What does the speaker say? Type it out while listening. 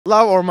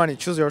Love or money?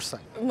 Choose your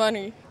side.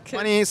 Money.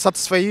 Money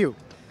satisfy you.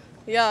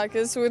 Yeah,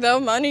 because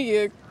without money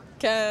you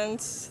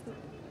can't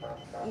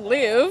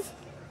live.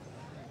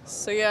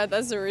 So yeah,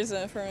 that's the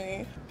reason for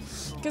me.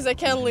 Because I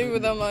can't live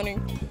without money.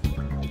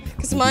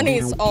 Because money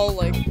is all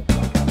like...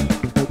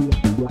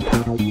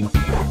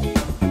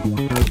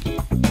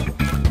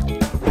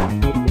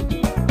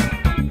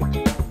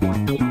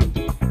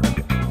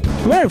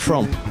 Where are you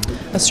from?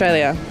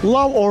 Australia.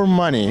 Love or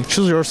money?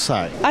 Choose your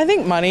side. I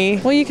think money.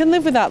 Well, you can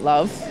live without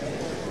love.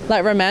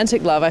 Like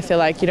romantic love, I feel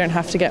like you don't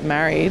have to get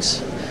married.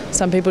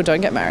 Some people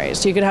don't get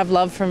married. You could have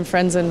love from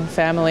friends and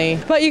family.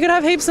 But you could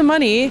have heaps of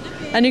money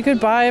and you could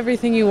buy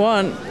everything you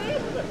want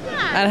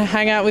and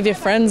hang out with your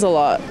friends a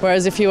lot.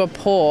 Whereas if you were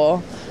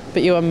poor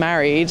but you were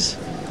married,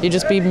 you'd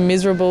just be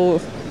miserable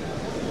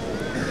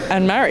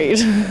and married.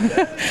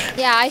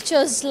 Yeah, I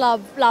chose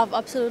love,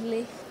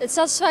 absolutely. It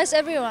satisfies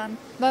everyone,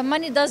 but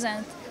money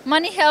doesn't.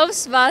 Money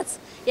helps, but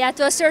yeah,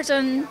 to a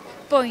certain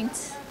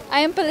point. I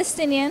am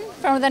Palestinian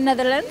from the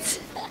Netherlands.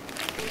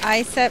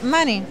 I said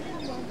money.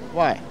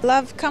 Why?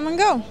 Love come and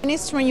go. An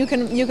instrument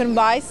you can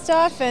buy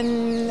stuff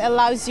and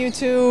allows you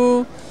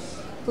to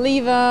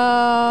live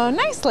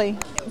nicely.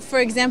 For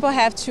example, I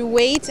have to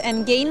wait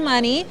and gain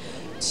money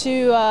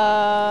to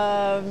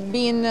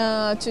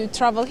to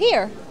travel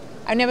here.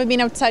 I've never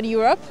been outside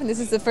Europe. This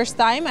is the first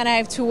time, and I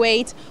have to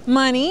wait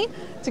money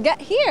to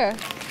get here.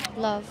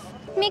 Love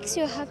makes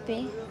you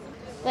happy,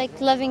 like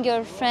loving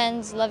your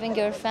friends, loving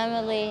your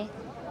family.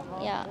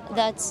 Yeah,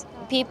 that's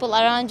people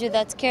around you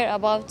that care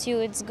about you.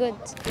 It's good.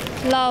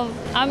 Love.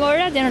 I'm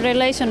already in a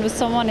relation with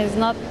someone who's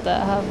not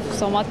have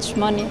so much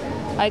money.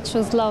 I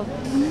choose love.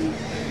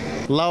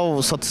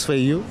 Love satisfy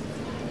you?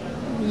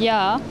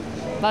 Yeah,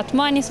 but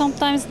money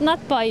sometimes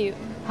not buy you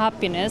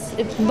happiness.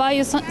 It buy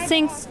you some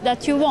things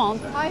that you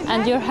want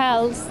and your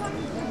health,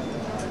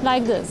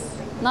 like this.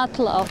 Not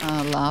love.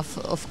 Love,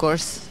 of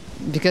course,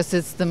 because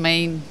it's the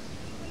main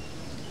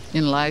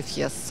in life.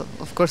 Yes,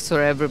 of course,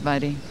 for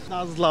everybody.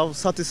 Does love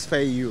satisfy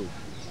you?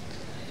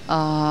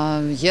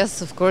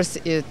 Yes, of course,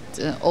 it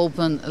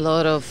opened a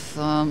lot of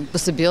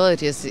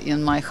possibilities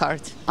in my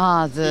heart.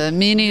 The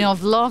meaning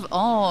of love,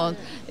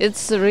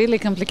 it's really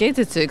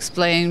complicated to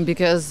explain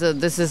because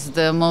this is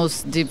the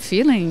most deep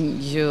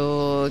feeling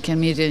you can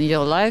meet in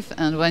your life.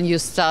 And when you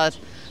start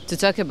to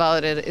talk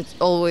about it, it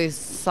always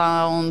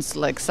sounds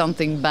like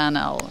something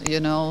banal, you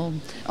know.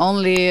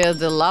 Only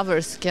the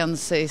lovers can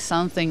say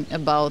something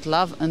about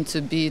love and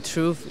to be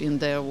true in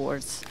their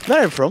words. Where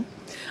are you from?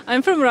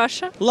 I'm from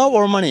Russia. Love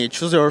or money?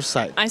 Choose your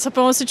side. I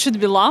suppose it should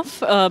be love,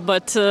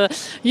 but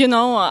you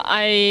know,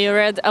 I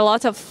read a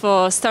lot of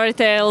story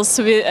tales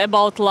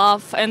about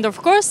love, and of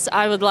course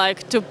I would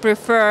like to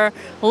prefer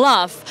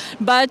love.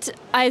 But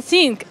I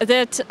think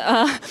that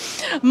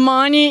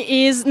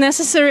money is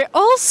necessary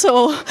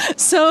also,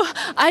 so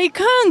I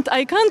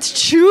can't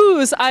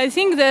choose. I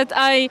think that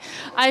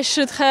I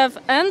should have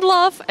and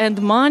love and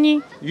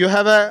money. You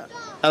have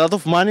a lot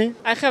of money?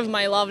 I have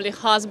my lovely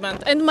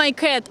husband and my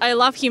cat. I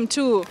love him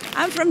too.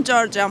 I'm from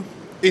Georgia.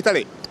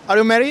 Italy. Are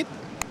you married?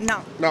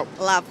 No. No.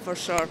 Love for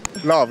sure.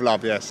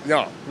 Love, yes.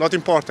 No, not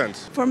important.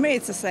 For me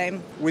it's the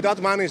same.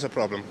 Without money is a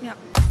problem. Yeah.